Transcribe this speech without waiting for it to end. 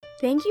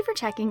Thank you for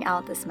checking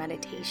out this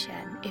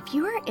meditation. If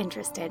you are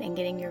interested in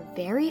getting your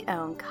very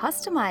own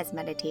customized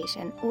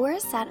meditation or a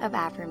set of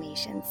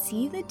affirmations,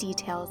 see the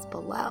details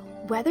below.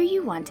 Whether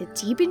you want to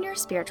deepen your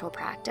spiritual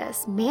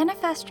practice,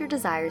 manifest your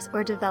desires,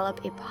 or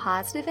develop a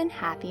positive and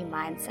happy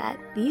mindset,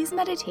 these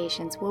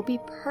meditations will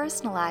be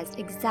personalized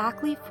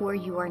exactly for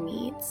your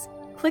needs.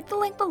 Click the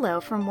link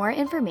below for more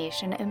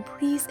information and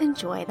please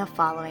enjoy the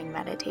following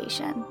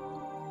meditation.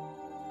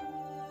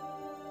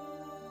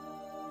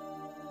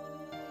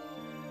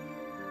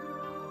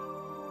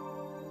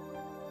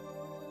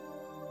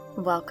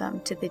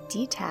 Welcome to the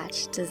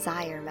Detached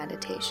Desire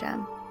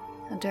Meditation.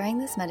 During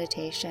this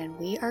meditation,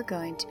 we are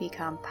going to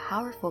become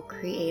powerful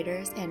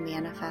creators and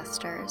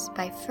manifestors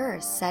by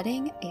first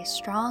setting a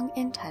strong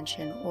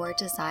intention or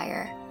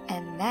desire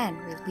and then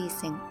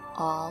releasing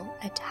all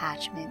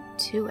attachment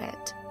to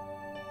it.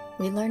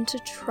 We learn to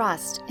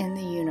trust in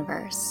the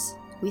universe.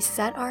 We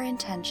set our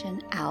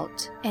intention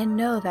out and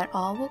know that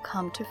all will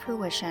come to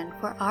fruition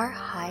for our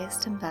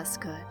highest and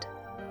best good,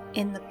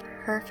 in the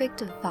perfect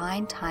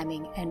divine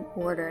timing and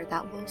order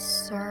that will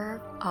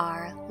serve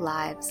our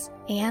lives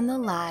and the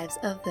lives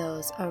of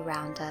those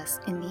around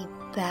us in the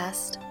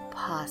best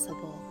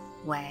possible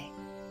way.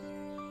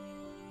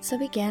 So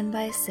begin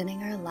by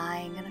sitting or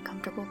lying in a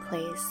comfortable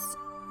place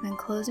and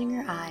closing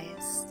your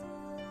eyes.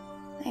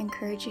 I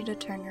encourage you to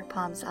turn your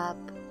palms up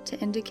to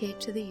indicate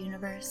to the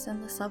universe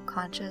and the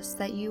subconscious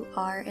that you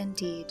are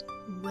indeed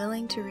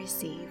willing to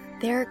receive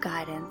their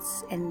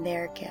guidance and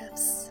their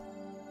gifts.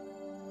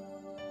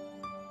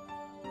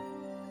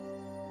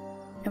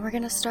 And we're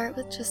going to start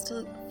with just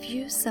a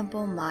few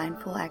simple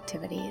mindful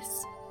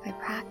activities. By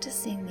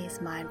practicing these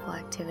mindful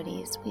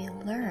activities, we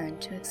learn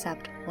to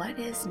accept what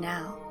is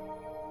now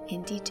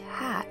and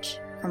detach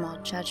from all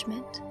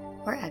judgment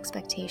or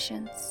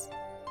expectations.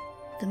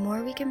 The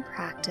more we can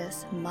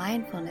practice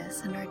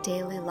mindfulness in our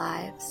daily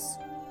lives,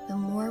 the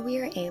more we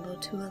are able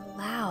to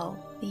allow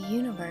the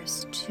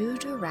universe to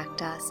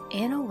direct us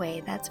in a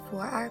way that's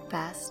for our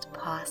best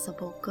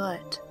possible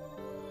good.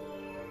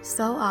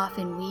 So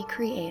often we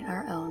create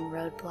our own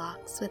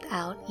roadblocks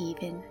without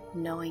even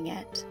knowing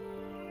it.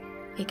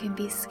 It can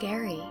be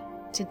scary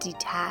to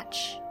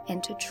detach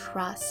and to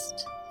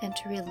trust and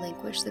to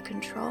relinquish the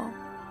control.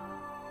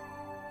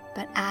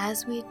 But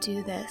as we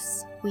do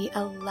this, we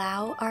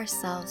allow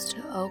ourselves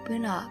to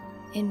open up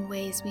in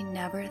ways we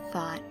never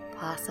thought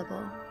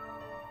possible.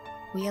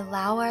 We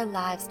allow our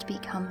lives to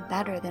become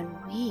better than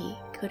we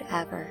could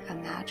ever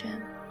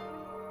imagine.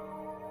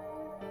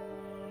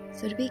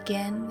 So to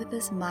begin with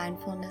this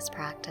mindfulness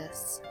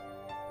practice,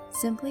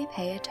 simply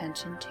pay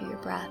attention to your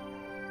breath.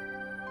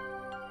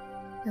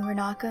 And we're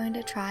not going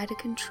to try to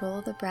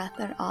control the breath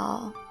at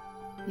all.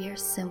 We are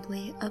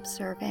simply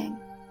observing.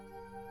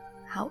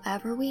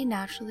 However we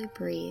naturally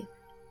breathe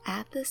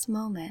at this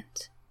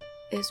moment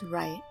is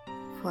right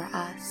for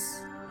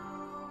us.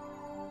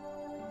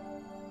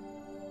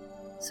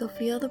 So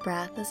feel the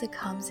breath as it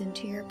comes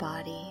into your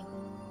body.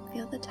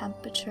 Feel the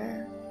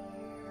temperature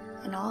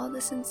and all the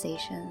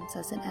sensations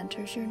as it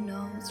enters your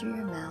nose or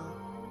your mouth,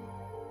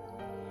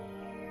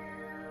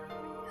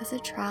 as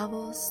it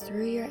travels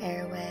through your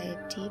airway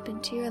deep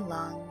into your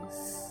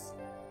lungs,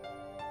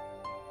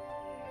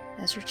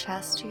 as your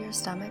chest to your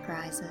stomach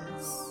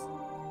rises,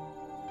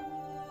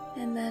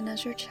 and then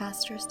as your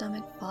chest or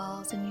stomach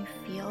falls and you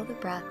feel the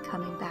breath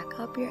coming back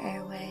up your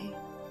airway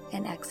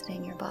and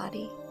exiting your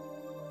body.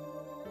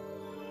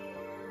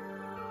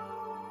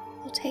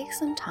 We'll take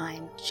some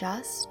time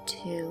just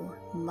to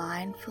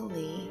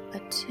mindfully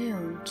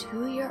attune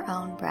to your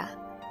own breath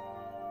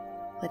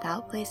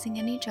without placing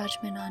any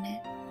judgment on it,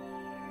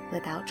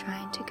 without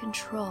trying to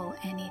control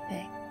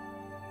anything.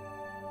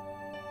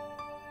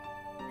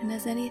 And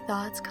as any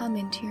thoughts come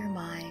into your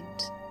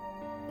mind,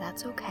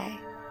 that's okay.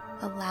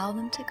 Allow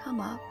them to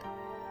come up.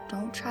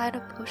 Don't try to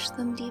push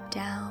them deep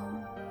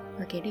down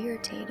or get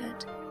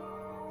irritated.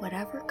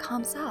 Whatever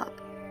comes up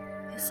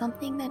is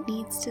something that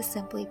needs to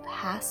simply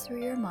pass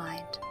through your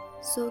mind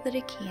so that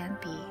it can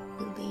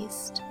be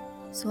released.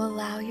 So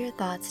allow your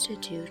thoughts to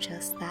do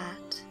just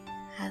that.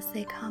 As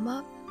they come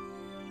up,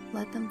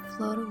 let them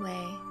float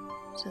away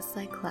just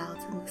like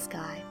clouds in the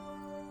sky.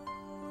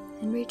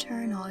 And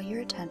return all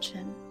your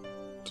attention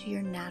to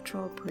your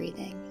natural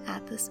breathing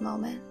at this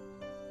moment.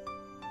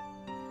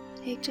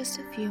 Take just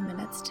a few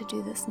minutes to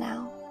do this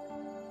now.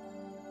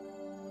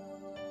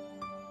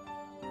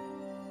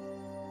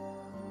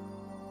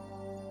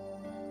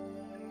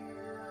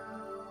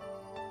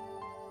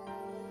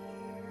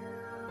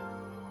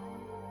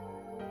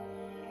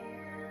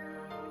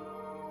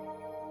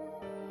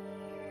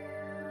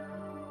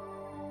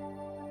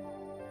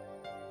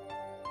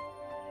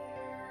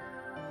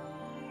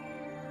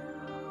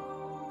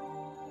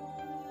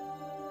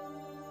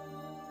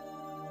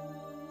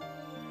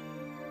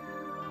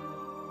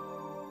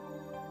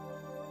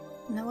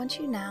 And I want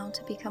you now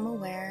to become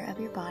aware of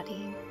your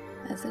body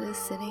as it is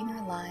sitting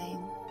or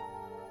lying.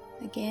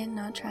 Again,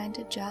 not trying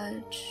to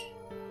judge,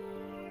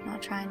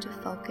 not trying to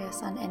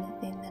focus on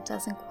anything that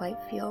doesn't quite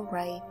feel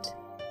right,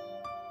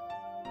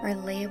 or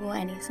label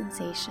any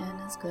sensation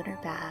as good or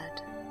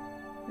bad.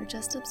 or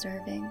just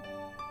observing.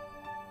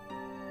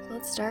 So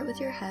let's start with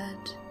your head.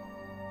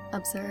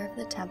 Observe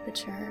the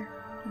temperature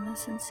and the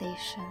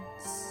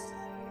sensations.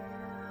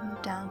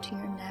 Move down to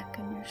your neck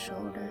and your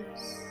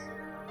shoulders,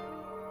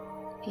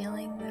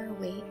 feeling their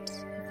weight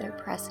if they're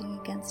pressing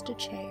against a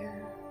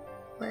chair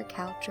or a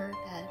couch or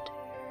a bed.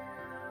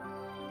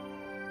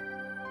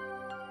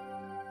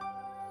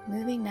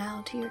 Moving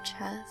now to your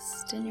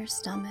chest and your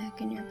stomach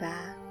and your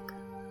back,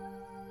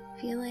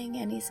 feeling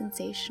any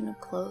sensation of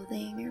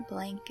clothing or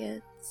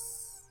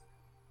blankets,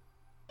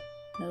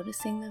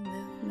 noticing the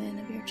movement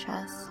of your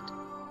chest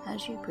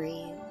as you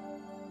breathe.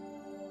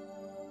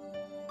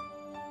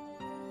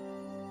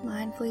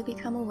 Mindfully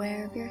become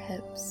aware of your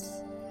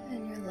hips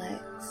and your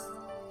legs,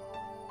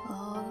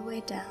 all the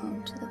way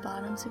down to the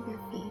bottoms of your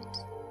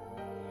feet.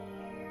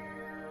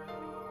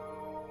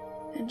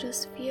 And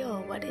just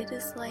feel what it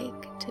is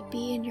like to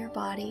be in your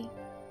body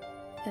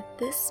at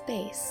this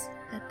space,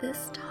 at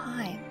this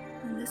time,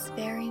 in this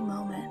very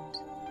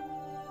moment,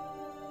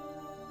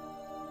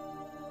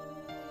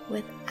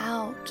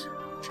 without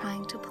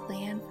trying to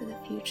plan for the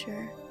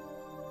future,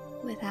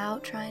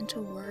 without trying to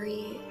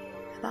worry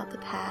about the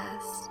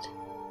past,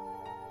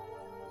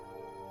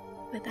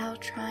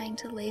 without trying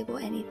to label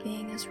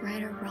anything as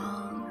right or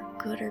wrong,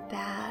 or good or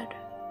bad,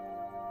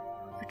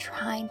 or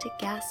trying to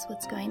guess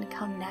what's going to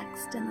come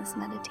next in this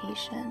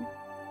meditation.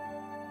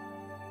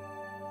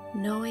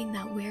 Knowing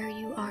that where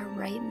you are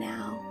right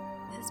now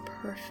is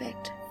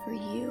perfect for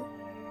you.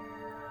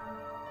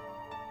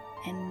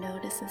 And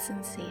notice the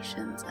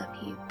sensations of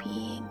you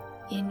being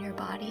in your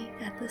body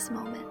at this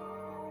moment.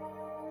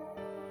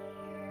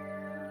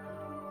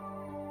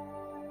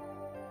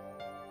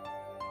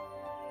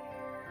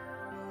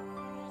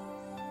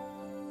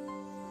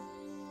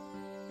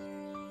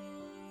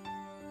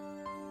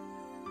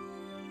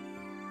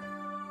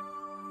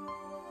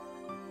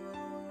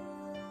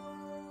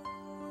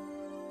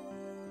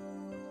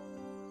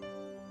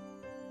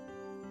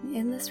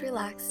 In this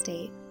relaxed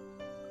state,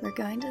 we're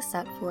going to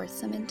set forth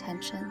some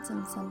intentions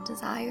and some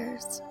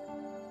desires.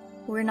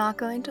 We're not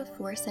going to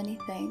force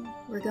anything.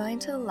 We're going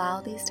to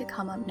allow these to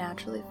come up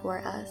naturally for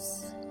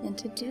us. And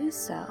to do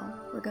so,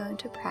 we're going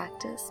to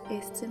practice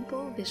a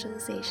simple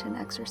visualization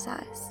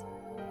exercise.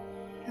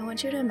 I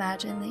want you to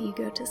imagine that you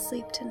go to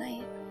sleep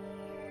tonight.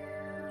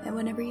 And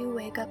whenever you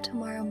wake up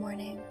tomorrow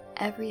morning,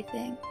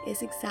 everything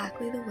is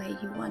exactly the way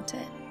you want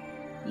it.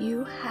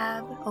 You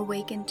have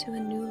awakened to a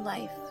new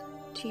life,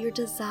 to your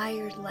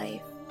desired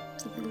life,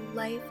 to the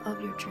life of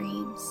your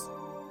dreams.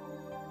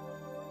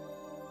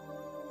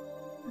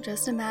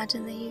 Just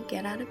imagine that you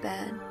get out of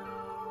bed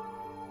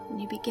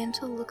and you begin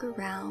to look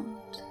around.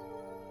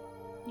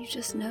 You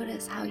just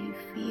notice how you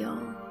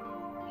feel.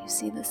 You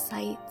see the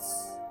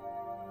sights.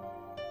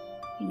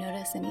 You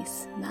notice any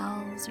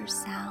smells or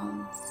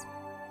sounds.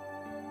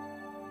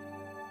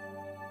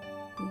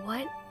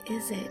 What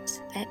is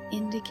it that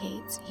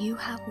indicates you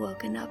have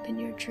woken up in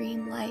your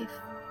dream life?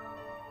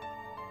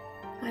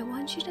 I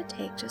want you to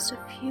take just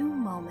a few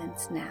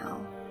moments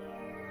now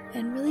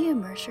and really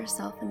immerse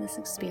yourself in this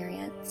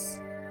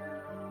experience.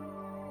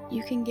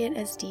 You can get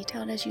as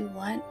detailed as you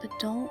want, but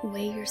don't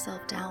weigh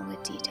yourself down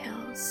with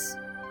details.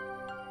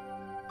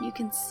 You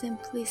can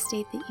simply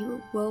state that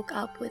you woke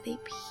up with a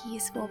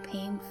peaceful,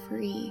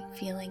 pain-free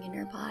feeling in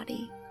your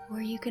body.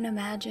 Or you can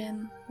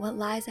imagine what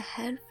lies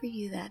ahead for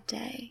you that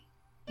day.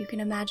 You can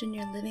imagine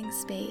your living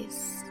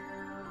space.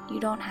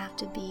 You don't have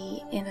to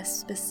be in a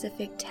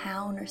specific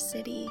town or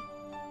city.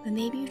 But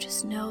maybe you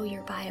just know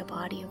you're by a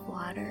body of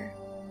water,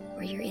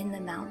 or you're in the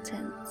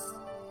mountains.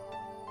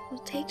 Well,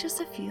 take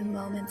just a few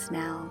moments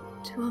now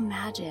to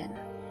imagine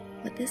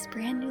what this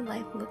brand new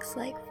life looks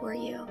like for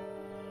you,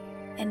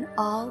 and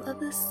all of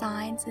the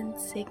signs and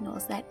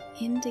signals that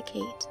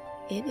indicate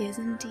it is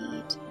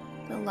indeed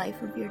the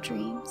life of your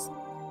dreams.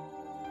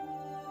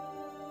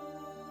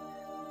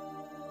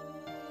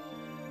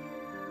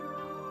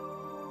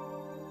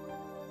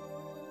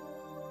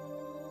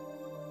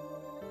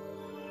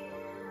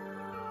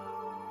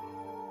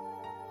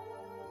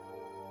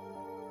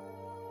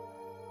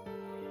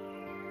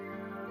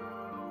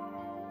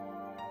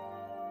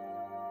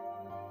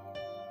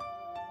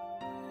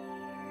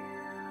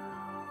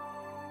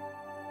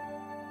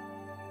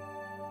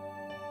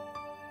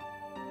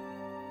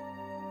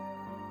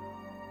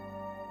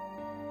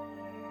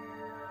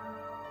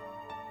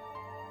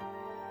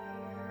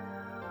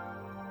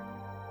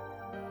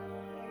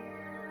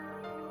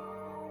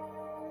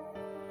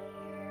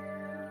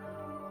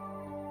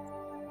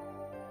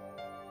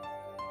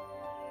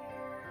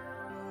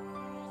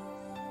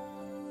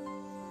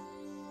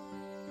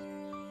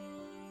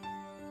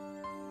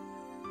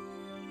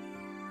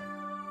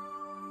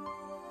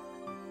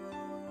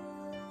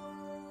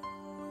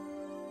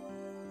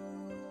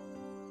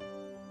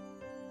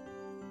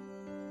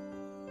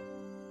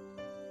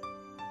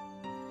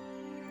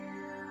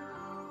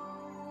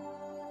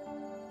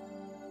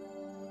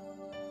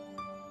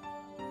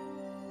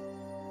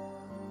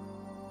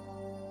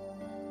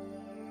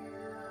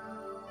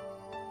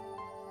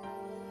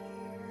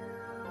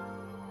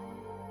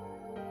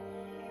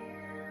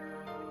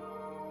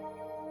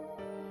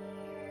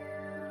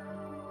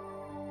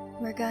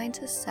 we're going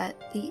to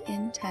set the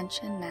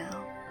intention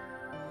now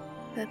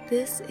that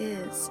this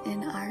is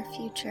in our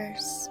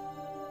futures,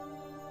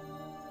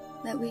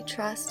 that we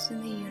trust in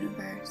the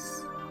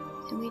universe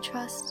and we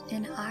trust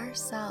in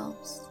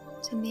ourselves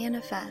to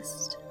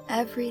manifest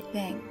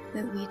everything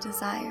that we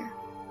desire,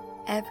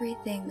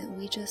 everything that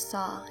we just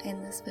saw in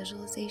this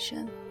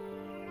visualization.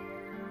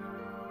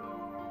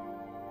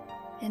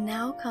 And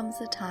now comes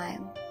the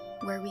time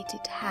where we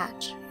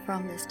detach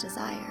from this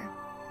desire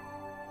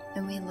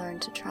and we learn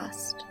to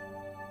trust.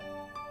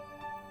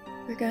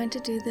 We're going to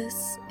do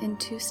this in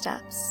 2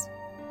 steps.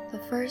 The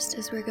first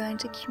is we're going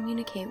to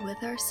communicate with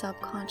our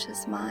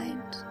subconscious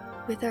mind,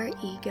 with our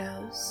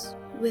egos,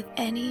 with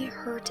any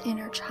hurt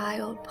inner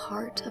child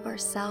part of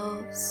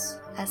ourselves,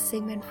 as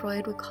Sigmund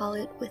Freud would call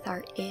it, with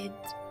our id.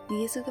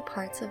 These are the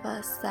parts of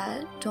us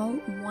that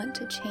don't want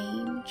to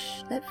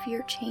change, that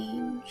fear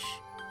change,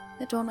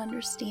 that don't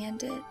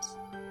understand it.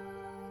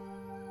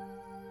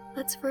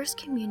 Let's first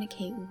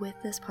communicate with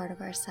this part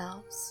of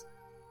ourselves.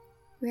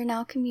 We are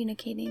now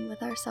communicating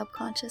with our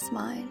subconscious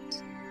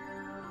mind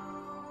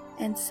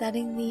and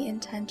setting the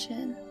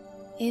intention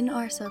in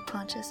our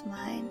subconscious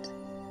mind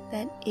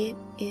that it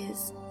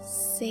is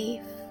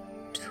safe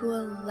to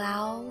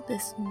allow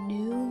this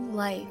new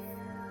life.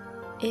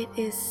 It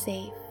is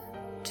safe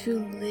to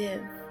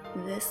live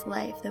this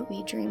life that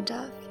we dreamed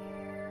of.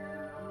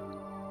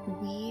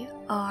 We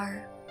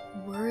are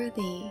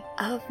worthy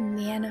of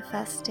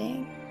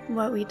manifesting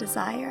what we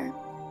desire.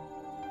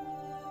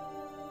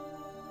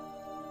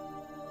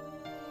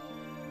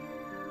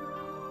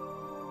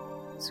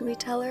 So we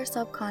tell our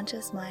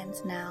subconscious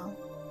minds now,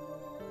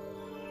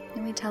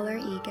 and we tell our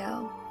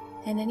ego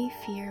and any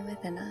fear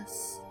within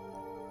us,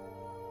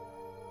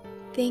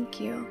 thank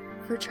you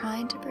for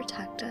trying to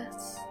protect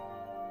us.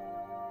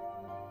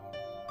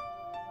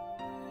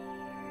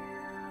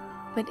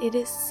 But it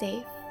is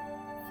safe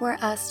for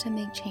us to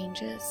make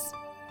changes.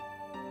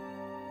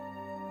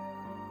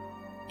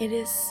 It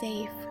is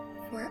safe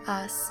for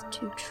us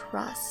to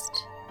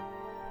trust.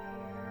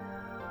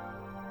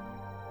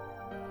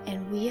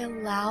 And we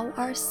allow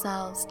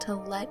ourselves to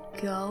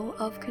let go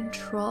of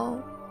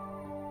control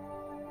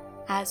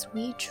as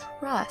we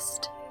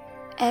trust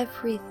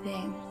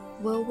everything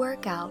will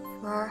work out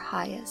for our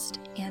highest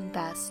and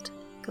best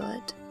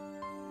good.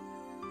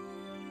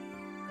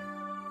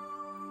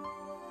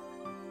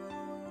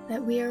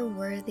 That we are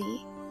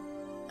worthy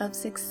of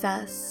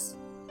success.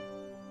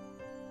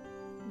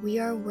 We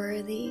are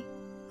worthy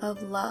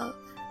of love.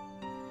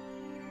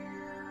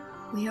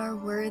 We are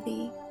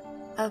worthy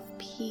of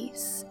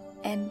peace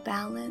and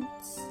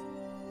balance.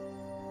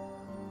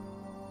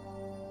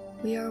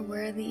 We are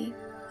worthy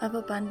of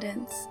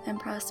abundance and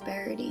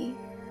prosperity.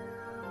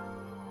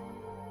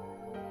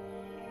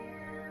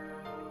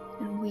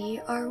 And we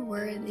are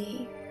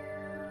worthy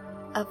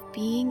of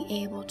being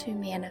able to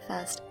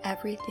manifest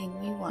everything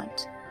we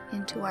want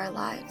into our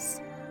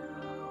lives.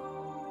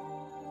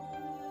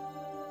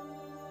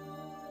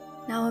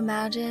 Now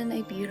imagine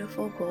a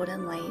beautiful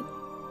golden light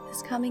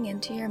is coming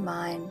into your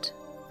mind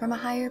from a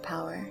higher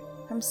power,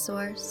 from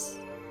Source.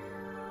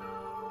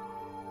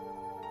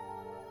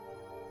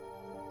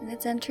 And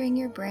it's entering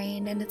your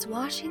brain and it's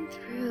washing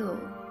through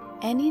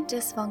any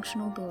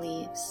dysfunctional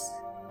beliefs,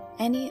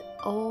 any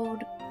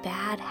old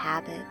bad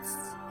habits,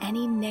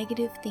 any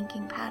negative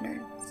thinking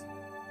patterns,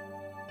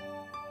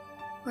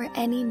 or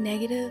any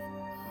negative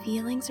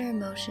feelings or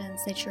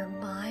emotions that your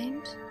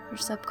mind, your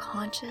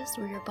subconscious,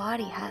 or your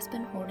body has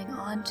been holding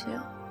on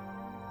to.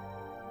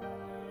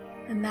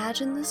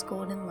 Imagine this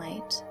golden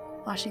light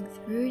washing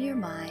through your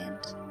mind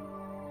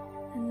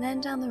and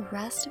then down the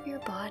rest of your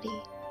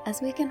body,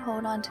 as we can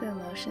hold on to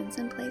emotions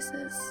in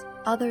places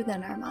other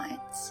than our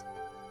minds.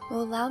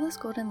 We'll allow this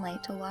golden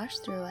light to wash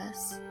through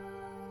us,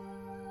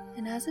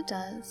 and as it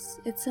does,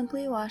 it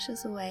simply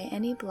washes away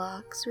any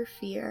blocks or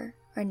fear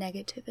or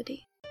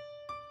negativity.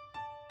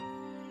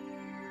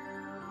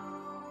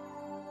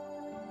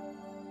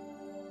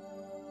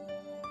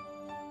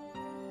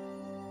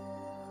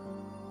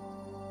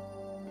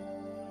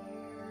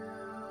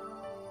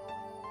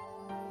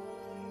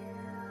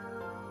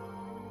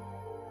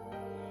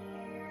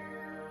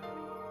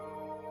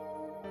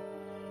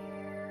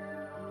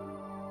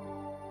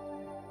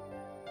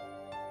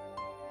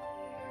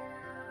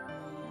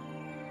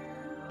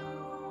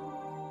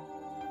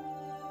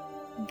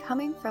 And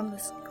coming from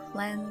this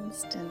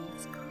cleansed and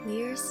this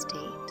clear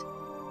state,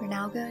 we're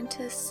now going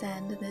to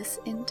send this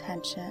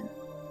intention,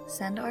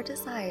 send our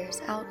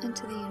desires out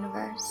into the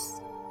universe.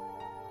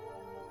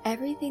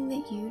 Everything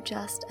that you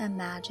just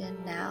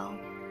imagined now,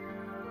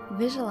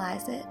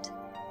 visualize it,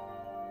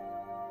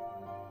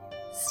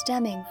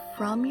 stemming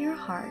from your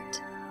heart,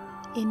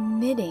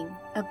 emitting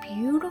a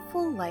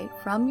beautiful light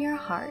from your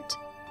heart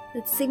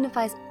that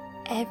signifies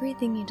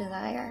everything you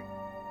desire,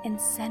 and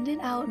send it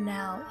out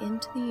now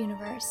into the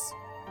universe.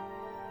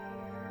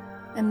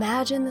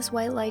 Imagine this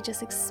white light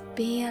just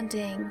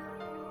expanding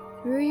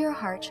through your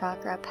heart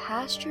chakra,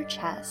 past your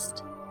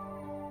chest,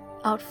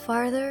 out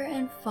farther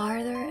and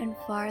farther and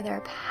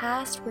farther,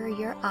 past where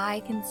your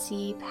eye can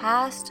see,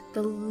 past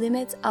the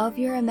limits of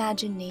your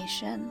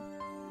imagination.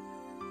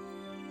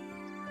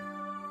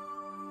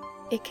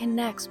 It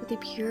connects with the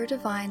pure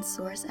divine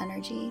source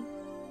energy.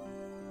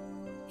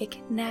 It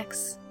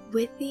connects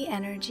with the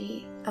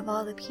energy of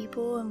all the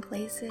people and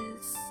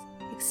places,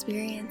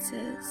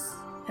 experiences,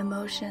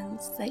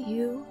 emotions that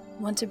you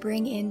want to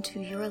bring into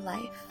your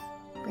life,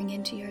 bring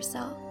into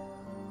yourself.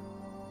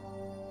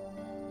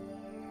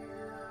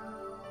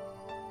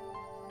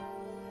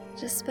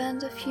 Just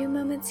spend a few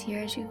moments here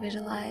as you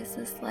visualize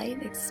this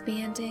light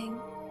expanding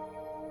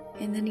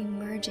and then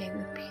emerging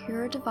with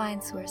pure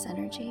divine source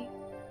energy.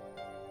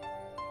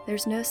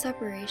 There's no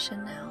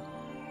separation now.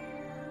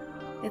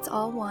 It's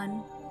all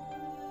one.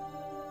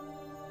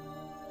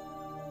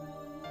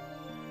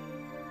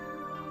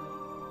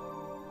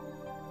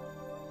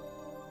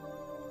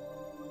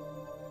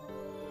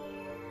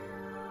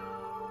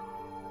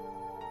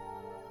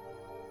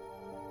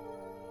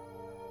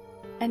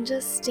 And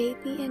just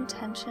state the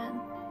intention.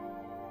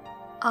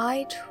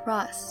 I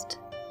trust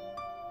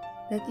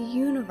that the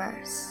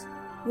universe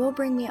will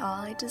bring me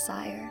all I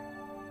desire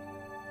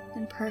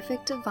in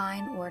perfect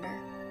divine order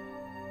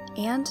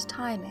and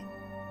timing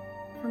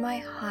for my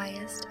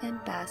highest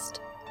and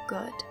best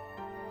good.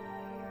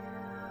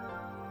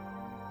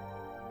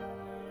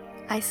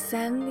 I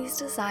send these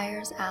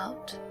desires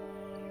out,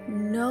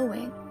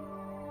 knowing,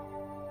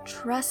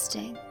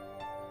 trusting,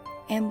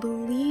 and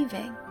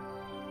believing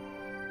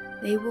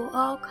they will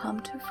all come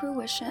to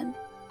fruition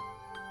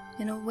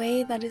in a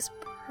way that is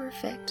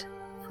perfect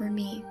for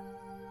me.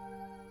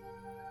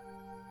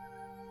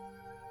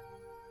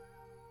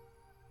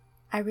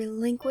 I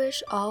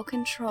relinquish all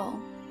control,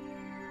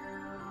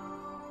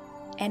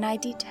 and I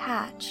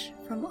detach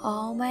from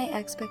all my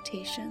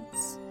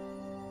expectations.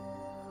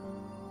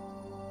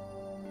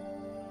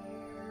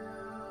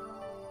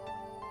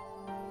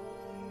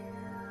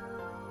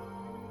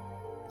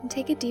 And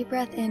take a deep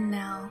breath in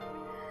now,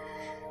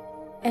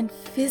 and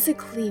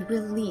physically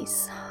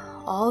release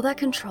all that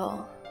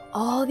control,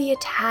 all the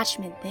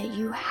attachment that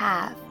you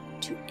have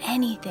to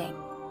anything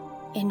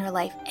in your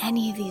life,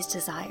 any of these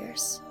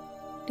desires.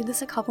 Do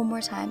this a couple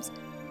more times.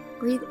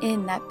 Breathe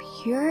in that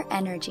pure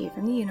energy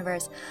from the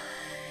universe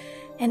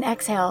and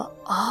exhale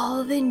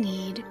all the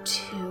need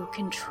to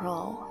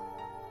control.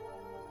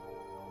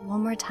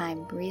 One more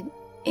time. Breathe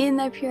in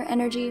that pure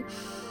energy.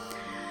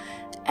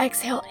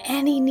 Exhale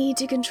any need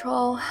to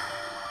control.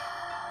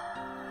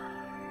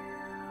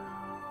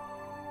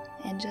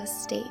 And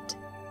just state,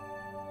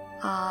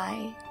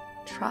 I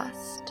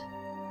trust.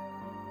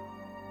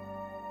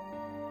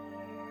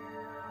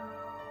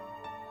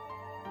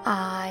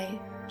 I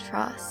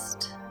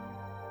trust.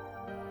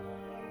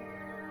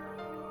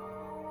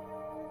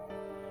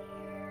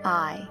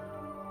 I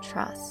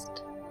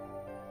trust.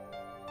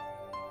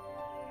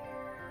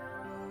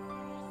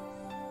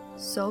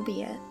 So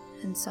be it,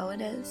 and so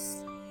it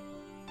is.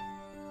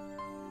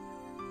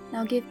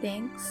 Now give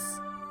thanks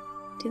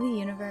to the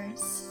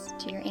universe,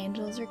 to your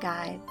angels or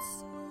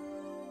guides.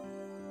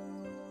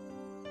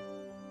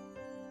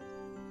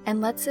 And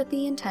let's set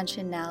the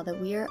intention now that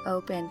we are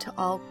open to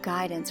all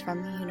guidance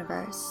from the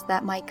universe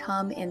that might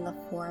come in the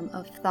form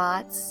of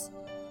thoughts,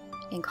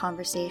 in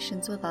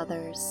conversations with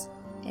others,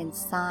 in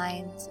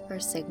signs or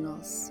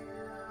signals.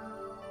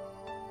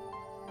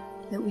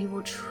 That we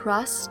will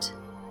trust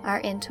our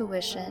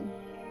intuition,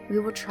 we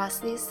will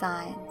trust these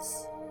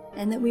signs,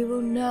 and that we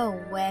will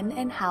know when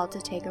and how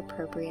to take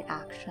appropriate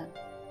action.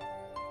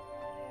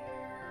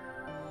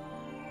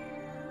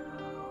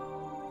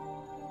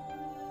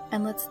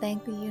 And let's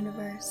thank the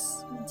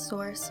universe and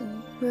source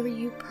and whoever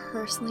you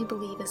personally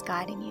believe is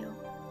guiding you.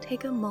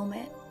 Take a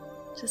moment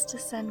just to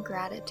send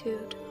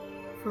gratitude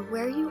for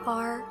where you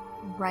are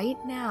right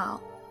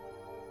now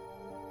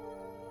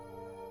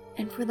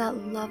and for that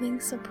loving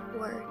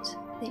support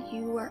that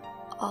you are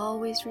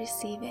always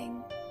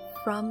receiving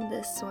from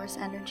this source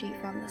energy,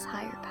 from this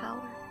higher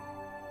power.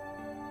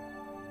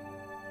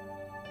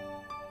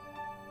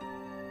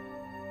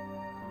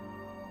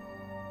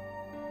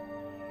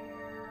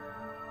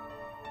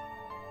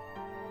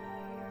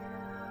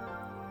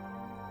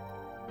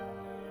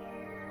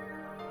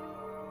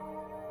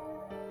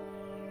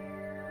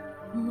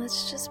 And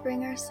let's just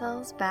bring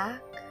ourselves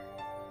back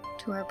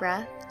to our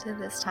breath, to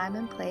this time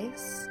and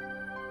place.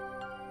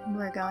 And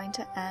we're going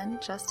to end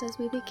just as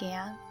we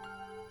began,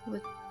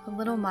 with a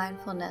little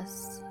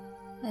mindfulness.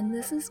 And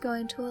this is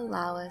going to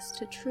allow us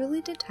to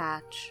truly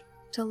detach,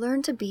 to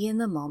learn to be in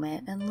the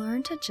moment, and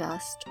learn to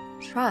just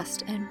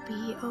trust and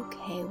be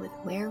okay with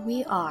where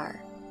we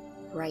are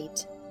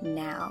right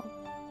now.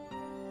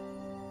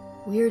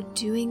 We are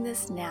doing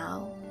this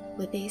now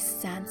with a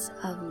sense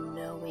of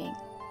knowing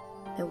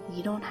that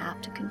we don't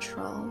have to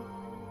control,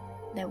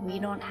 that we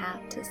don't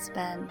have to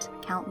spend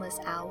countless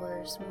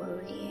hours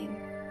worrying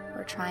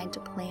or trying to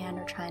plan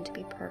or trying to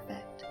be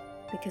perfect,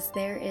 because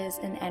there is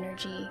an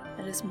energy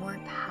that is more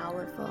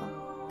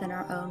powerful than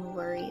our own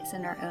worries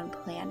and our own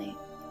planning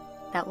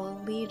that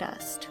will lead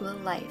us to a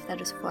life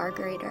that is far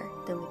greater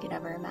than we could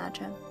ever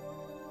imagine.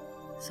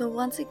 So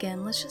once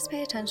again, let's just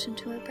pay attention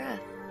to our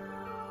breath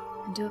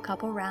and do a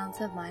couple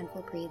rounds of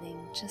mindful breathing,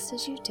 just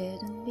as you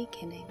did in the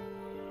beginning.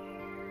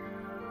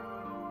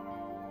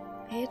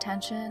 Pay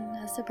attention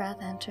as the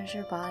breath enters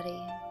your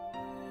body, the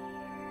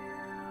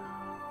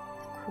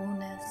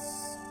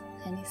coolness,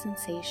 any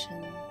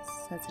sensations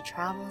as it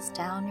travels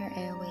down your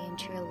airway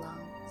into your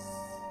lungs,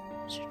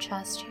 as your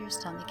chest to your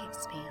stomach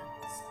expands.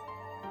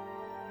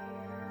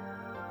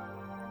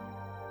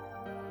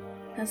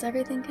 As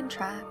everything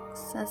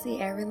contracts, as the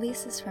air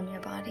releases from your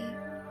body,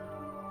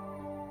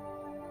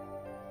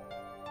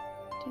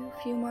 do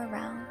a few more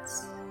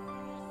rounds.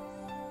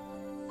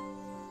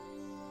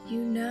 You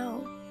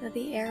know that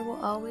the air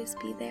will always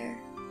be there.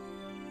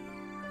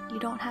 You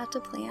don't have to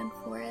plan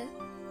for it.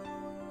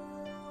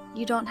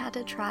 You don't have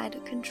to try to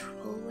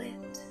control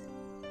it.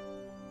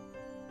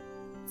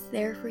 It's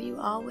there for you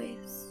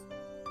always.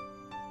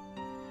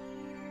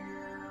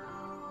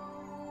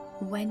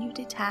 When you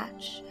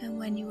detach and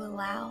when you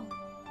allow,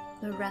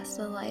 the rest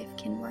of life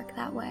can work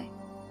that way.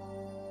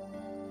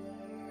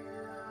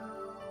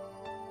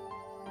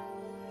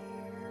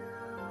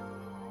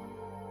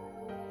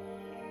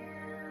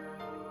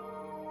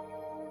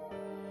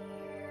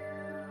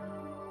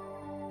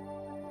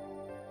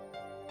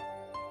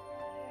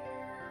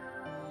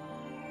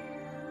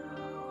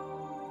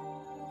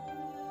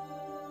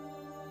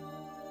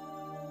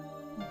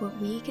 But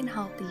we can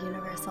help the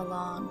universe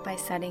along by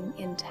setting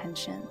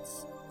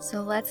intentions.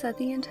 So let's set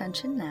the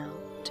intention now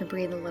to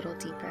breathe a little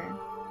deeper.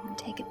 And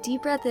take a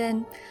deep breath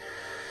in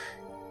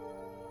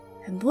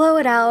and blow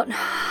it out.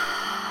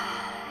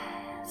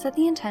 Set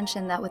the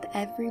intention that with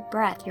every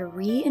breath you're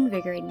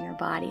reinvigorating your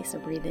body. So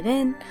breathe it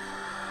in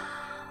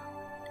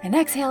and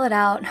exhale it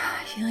out,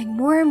 feeling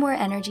more and more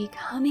energy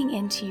coming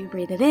into you.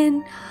 Breathe it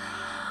in,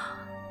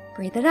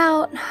 breathe it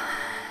out.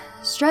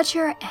 Stretch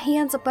your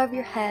hands above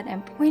your head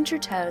and point your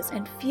toes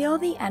and feel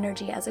the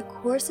energy as it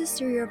courses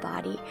through your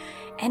body,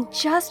 and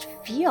just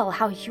feel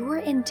how your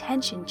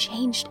intention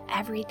changed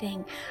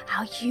everything,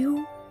 how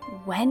you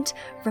went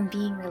from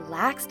being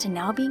relaxed to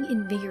now being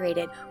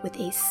invigorated with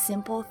a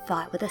simple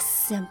thought, with a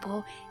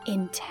simple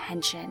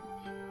intention.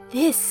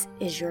 This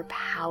is your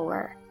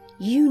power.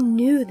 You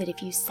knew that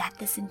if you set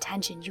this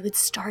intention, you would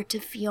start to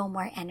feel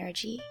more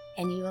energy,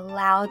 and you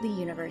allowed the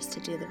universe to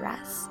do the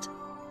rest.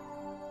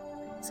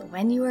 So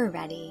when you are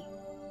ready,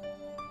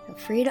 feel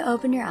free to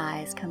open your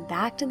eyes, come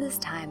back to this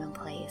time and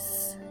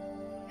place.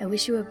 I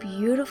wish you a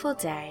beautiful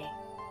day,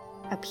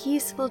 a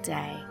peaceful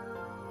day,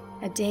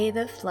 a day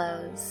that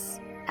flows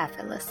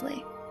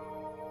effortlessly.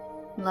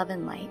 Love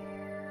and light.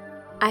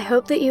 I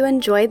hope that you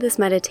enjoyed this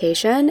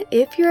meditation.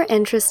 If you're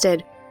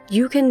interested,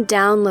 you can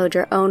download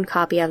your own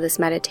copy of this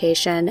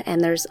meditation,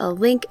 and there's a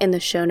link in the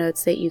show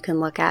notes that you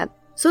can look at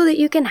so that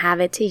you can have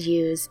it to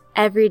use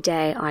every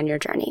day on your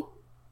journey.